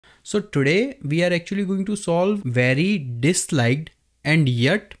So today we are actually going to solve very disliked and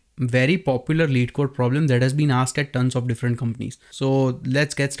yet very popular LeetCode problem that has been asked at tons of different companies. So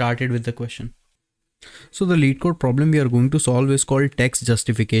let's get started with the question. So the LeetCode problem we are going to solve is called text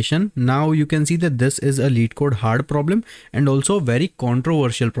justification. Now you can see that this is a LeetCode hard problem and also a very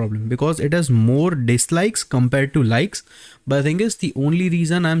controversial problem because it has more dislikes compared to likes. But the thing is, the only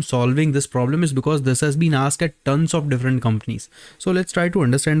reason I'm solving this problem is because this has been asked at tons of different companies. So let's try to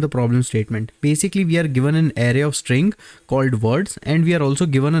understand the problem statement. Basically, we are given an array of string called words and we are also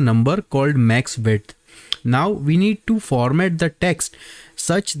given a number called max width. Now we need to format the text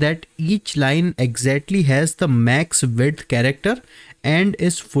such that each line exactly has the max width character and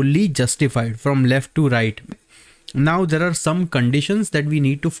is fully justified from left to right. Now there are some conditions that we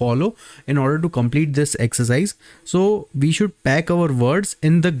need to follow in order to complete this exercise. So we should pack our words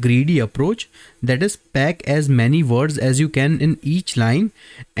in the greedy approach, that is, pack as many words as you can in each line,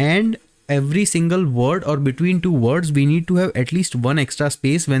 and every single word or between two words we need to have at least one extra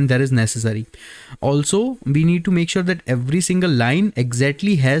space when there is necessary. Also, we need to make sure that every single line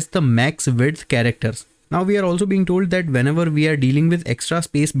exactly has the max width characters. Now we are also being told that whenever we are dealing with extra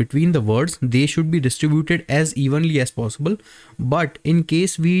space between the words, they should be distributed as evenly as possible. But in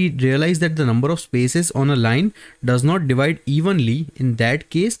case we realize that the number of spaces on a line does not divide evenly, in that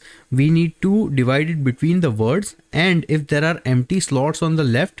case, we need to divide it between the words. And if there are empty slots on the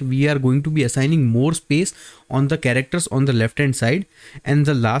left, we are going to be assigning more space on the characters on the left hand side. And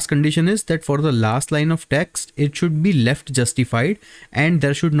the last condition is that for the last line of text, it should be left justified and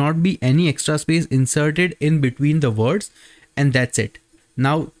there should not be any extra space inserted in between the words, and that's it.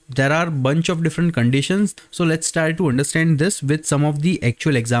 Now there are a bunch of different conditions, so let's try to understand this with some of the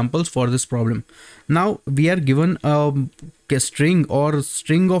actual examples for this problem. Now we are given a string or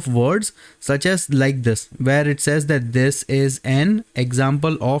string of words such as like this, where it says that this is an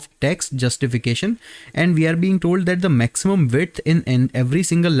example of text justification, and we are being told that the maximum width in every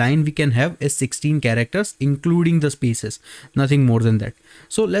single line we can have is 16 characters including the spaces, nothing more than that.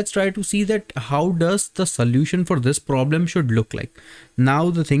 So let's try to see that how does the solution for this problem should look like. Now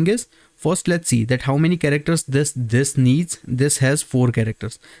the thing is, first let's see that how many characters this needs. This has 4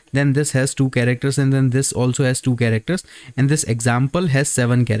 characters, then this has 2 characters, and then this also has 2 characters, and this example has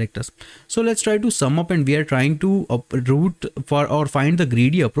 7 characters. So let's try to sum up, and we are trying to root for or find the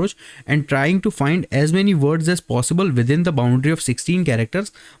greedy approach and trying to find as many words as possible within the boundary of 16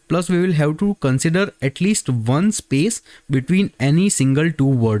 characters, plus we will have to consider at least one space between any single 2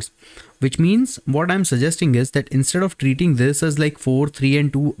 words. Which means what I'm suggesting is that instead of treating this as like 4, 3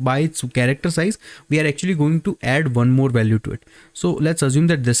 and 2 by its character size, we are actually going to add one more value to it. So let's assume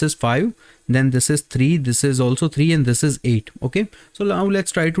that this is 5, then this is 3, this is also 3, and this is 8. Okay, so now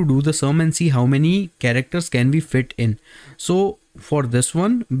let's try to do the sum and see how many characters can we fit in. So for this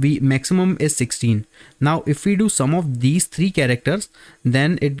one, maximum is 16. Now if we do sum of these 3 characters,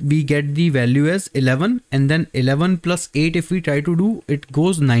 then we get the value as 11, and then 11 plus 8 if we try to do, it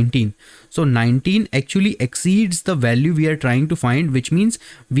goes 19. So 19 actually exceeds the value we are trying to find, which means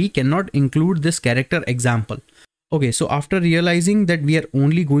we cannot include this character example. Okay, so after realizing that we are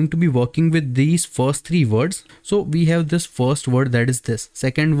only going to be working with these first 3 words, so we have this first word, that is this,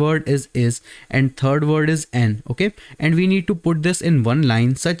 second word is, and third word is n. Okay, and we need to put this in one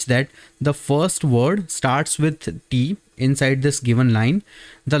line such that the first word starts with t inside this given line.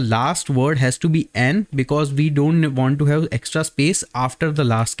 The last word has to be n because we don't want to have extra space after the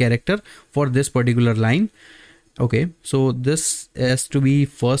last character for this particular line. Okay, so this has to be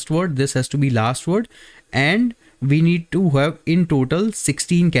first word, this has to be last word, and we need to have in total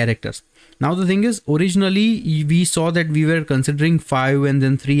 16 characters. Now the thing is, originally we saw that we were considering 5 and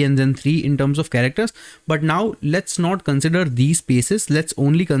then 3 and then 3 in terms of characters, but now let's not consider these spaces, let's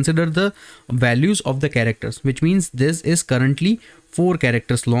only consider the values of the characters, which means this is currently 4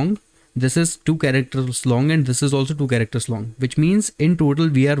 characters long, this is 2 characters long, and this is also 2 characters long, which means in total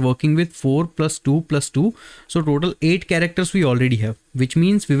we are working with 4 plus 2 plus 2, so total 8 characters we already have, which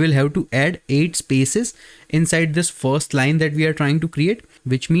means we will have to add 8 spaces inside this first line that we are trying to create,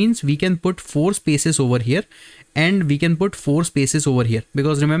 which means we can put 4 spaces over here and we can put 4 spaces over here,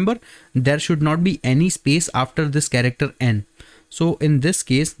 because remember, there should not be any space after this character n. So in this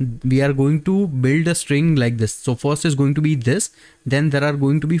case, we are going to build a string like this. So first is going to be this, then there are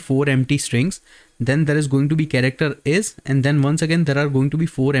going to be 4 empty strings, then there is going to be character is, and then once again there are going to be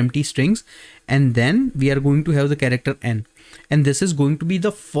 4 empty strings, and then we are going to have the character n. And this is going to be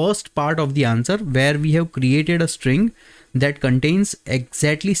the first part of the answer where we have created a string that contains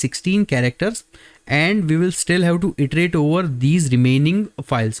exactly 16 characters, and we will still have to iterate over these remaining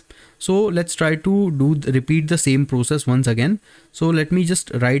files. So let's try to repeat the same process once again. So let me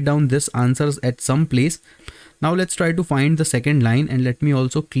just write down this answers at some place. Now let's try to find the second line, and let me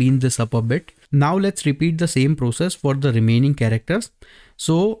also clean this up a bit. Now let's repeat the same process for the remaining characters.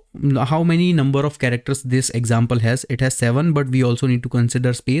 So how many number of characters this example has? It has 7, but we also need to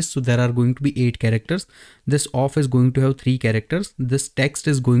consider space. So there are going to be 8 characters. This off is going to have 3 characters. This text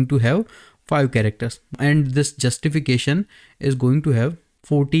is going to have 5 characters, and this justification is going to have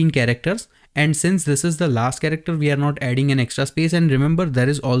 14 characters. And since this is the last character, we are not adding an extra space. And remember, there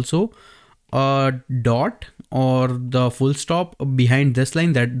is also a dot or the full stop behind this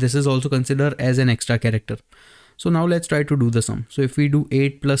line, that this is also considered as an extra character. So now let's try to do the sum. So if we do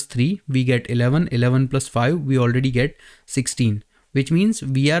 8 plus 3, we get 11, 11 plus 5, we already get 16, which means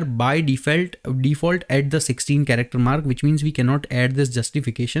we are by default at the 16 character mark, which means we cannot add this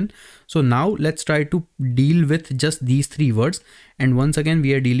justification. So now let's try to deal with just these 3 words. And once again,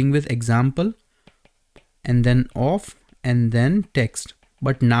 we are dealing with example and then off and then text.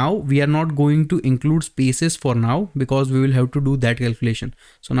 But now we are not going to include spaces for now, because we will have to do that calculation.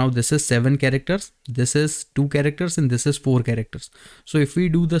 So now this is 7 characters, this is 2 characters, and this is 4 characters. So if we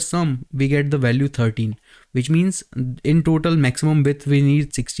do the sum, we get the value 13, which means in total maximum width we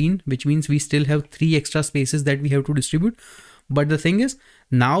need 16, which means we still have 3 extra spaces that we have to distribute. But the thing is,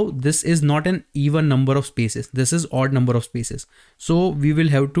 now this is not an even number of spaces, this is odd number of spaces. So we will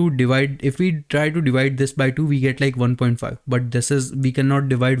have to divide. If we try to divide this by 2, we get like 1.5, but this is, we cannot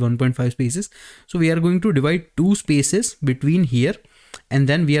divide 1.5 spaces. So we are going to divide 2 spaces between here, and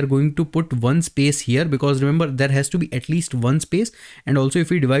then we are going to put 1 space here, because remember, there has to be at least 1 space. And also if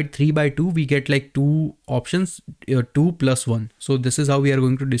we divide 3 by 2, we get like 2 options, 2 plus 1. So this is how we are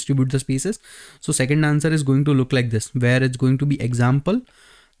going to distribute the spaces. So second answer is going to look like this, where it's going to be example,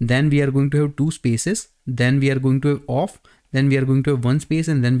 then we are going to have 2 spaces, then we are going to have off, then we are going to have 1 space,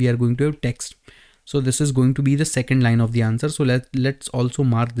 and then we are going to have text. So this is going to be the second line of the answer. So let's also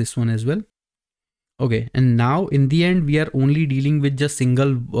mark this one as well. Okay, and now in the end, we are only dealing with just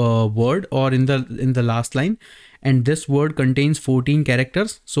single word, or in the last line, and this word contains 14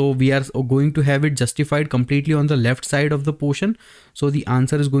 characters. So we are going to have it justified completely on the left side of the portion. So the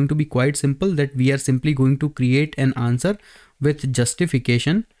answer is going to be quite simple, that we are simply going to create an answer with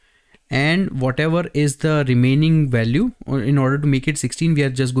justification, and whatever is the remaining value, or in order to make it 16, we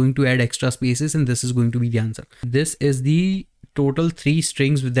are just going to add extra spaces, and this is going to be the answer. This is the total 3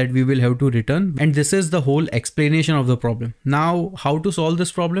 strings that we will have to return, and this is the whole explanation of the problem. Now, how to solve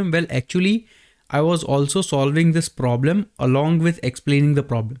this problem? Well, actually I was also solving this problem along with explaining the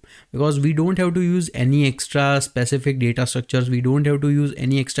problem, because we don't have to use any extra specific data structures, we don't have to use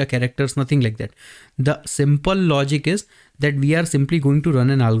any extra characters, nothing like that. The simple logic is that we are simply going to run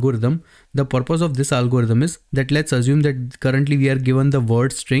an algorithm. The purpose of this algorithm is that, let's assume that currently we are given the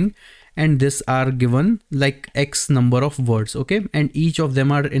word string, and this are given like X number of words, okay, and each of them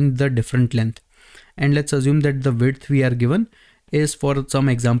are in the different length. And let's assume that the width we are given is, for some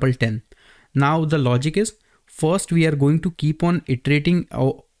example, 10. Now the logic is, first we are going to keep on iterating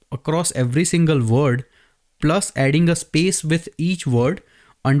across every single word, plus adding a space with each word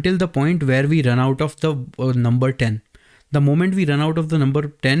until the point where we run out of the number 10. The moment we run out of the number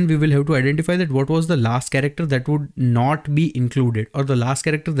 10, we will have to identify that what was the last character that would not be included, or the last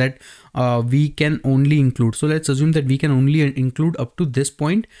character that we can only include. So let's assume that we can only include up to this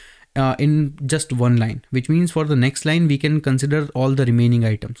point in just one line, which means for the next line we can consider all the remaining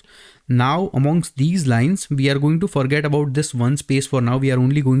items. Now amongst these lines, we are going to forget about this one space for now. We are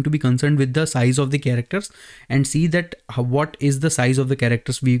only going to be concerned with the size of the characters and see that what is the size of the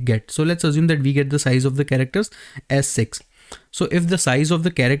characters we get. So let's assume that we get the size of the characters as 6. So if the size of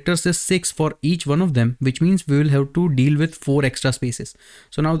the characters is 6 for each one of them, which means we will have to deal with 4 extra spaces.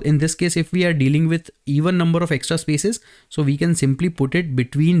 So now in this case, if we are dealing with even number of extra spaces, so we can simply put it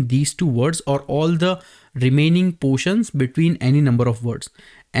between these 2 words, or all the remaining portions between any number of words.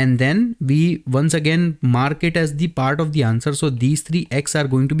 And then we once again mark it as the part of the answer. So these 3 X are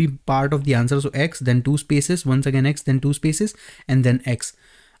going to be part of the answer. So X, then 2 spaces, once again X, then 2 spaces, and then X.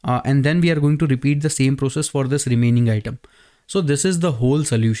 And then we are going to repeat the same process for this remaining item. So this is the whole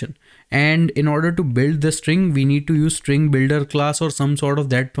solution. And in order to build the string, we need to use string builder class or some sort of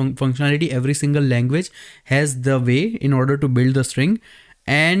that functionality. Every single language has the way in order to build the string.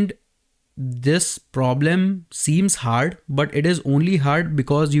 And this problem seems hard, but it is only hard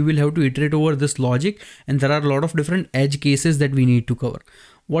because you will have to iterate over this logic, and there are a lot of different edge cases that we need to cover.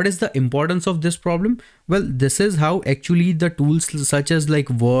 What is the importance of this problem? Well, this is how actually the tools such as like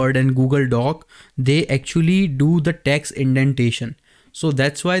Word and Google Doc, they actually do the text indentation. So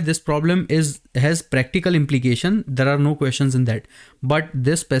that's why this problem has practical implication. There are no questions in that. But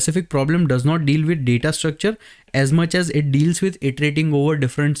this specific problem does not deal with data structure as much as it deals with iterating over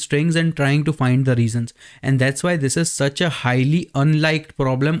different strings and trying to find the reasons. And that's why this is such a highly unliked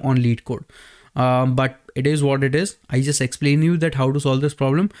problem on LeetCode. But it is what it is. I just explained you that how to solve this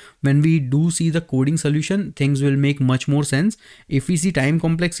problem. When we do see the coding solution, things will make much more sense. If we see time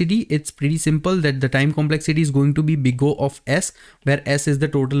complexity, it's pretty simple that the time complexity is going to be big O of S, where S is the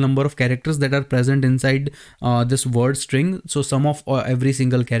total number of characters that are present inside this word string. So sum of every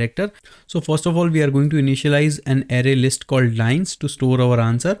single character. So first of all, we are going to initialize an array list called lines to store our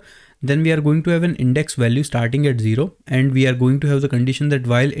answer. Then we are going to have an index value starting at 0, and we are going to have the condition that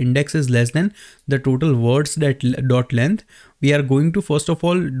while index is less than the total words that dot length, we are going to first of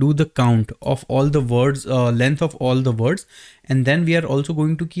all do the count of all the words, length of all the words, and then we are also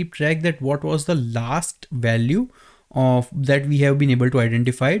going to keep track that what was the last value of that we have been able to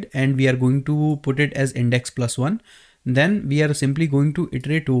identify, and we are going to put it as index plus 1. Then we are simply going to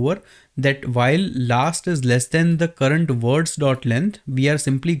iterate over that while last is less than the current words dot length, we are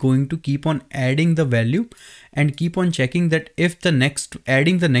simply going to keep on adding the value and keep on checking that if the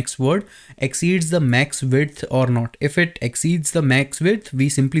adding the next word exceeds the max width or not. If it exceeds the max width, we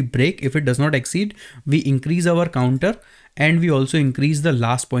simply break. If it does not exceed, we increase our counter, and we also increase the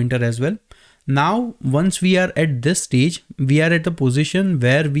last pointer as well. Now, once we are at this stage, we are at the position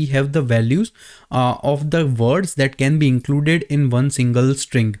where we have the values of the words that can be included in one single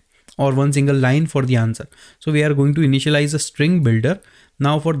string or one single line for the answer. So we are going to initialize a string builder.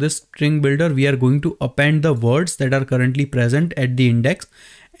 Now for this string builder, we are going to append the words that are currently present at the index.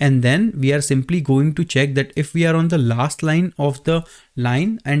 And then we are simply going to check that if we are on the last line of the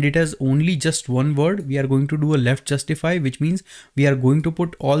line and it has only just one word, we are going to do a left justify, which means we are going to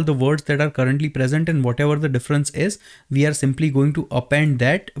put all the words that are currently present, and whatever the difference is, we are simply going to append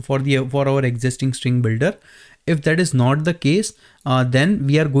that for our existing string builder. If that is not the case, then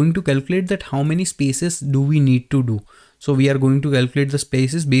we are going to calculate that how many spaces do we need to do. So we are going to calculate the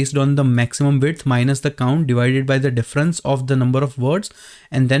spaces based on the maximum width minus the count divided by the difference of the number of words.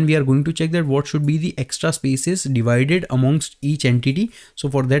 And then we are going to check that what should be the extra spaces divided amongst each entity. So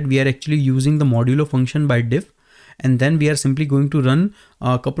for that, we are actually using the modulo function by diff. And then we are simply going to run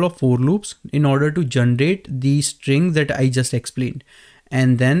a couple of for loops in order to generate the string that I just explained.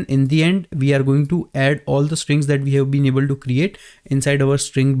 And then in the end, we are going to add all the strings that we have been able to create inside our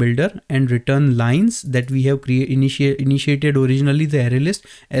string builder and return lines that we have initiated originally the array list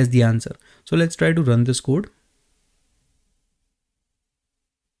as the answer. So let's try to run this code.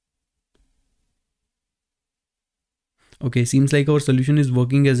 Okay, seems like our solution is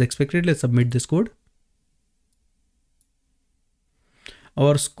working as expected. Let's submit this code.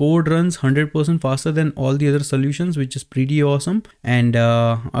 Our code runs 100% faster than all the other solutions, which is pretty awesome. And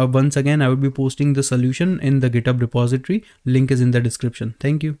once again, I will be posting the solution in the GitHub repository. Link is in the description.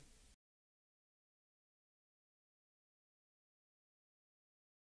 Thank you.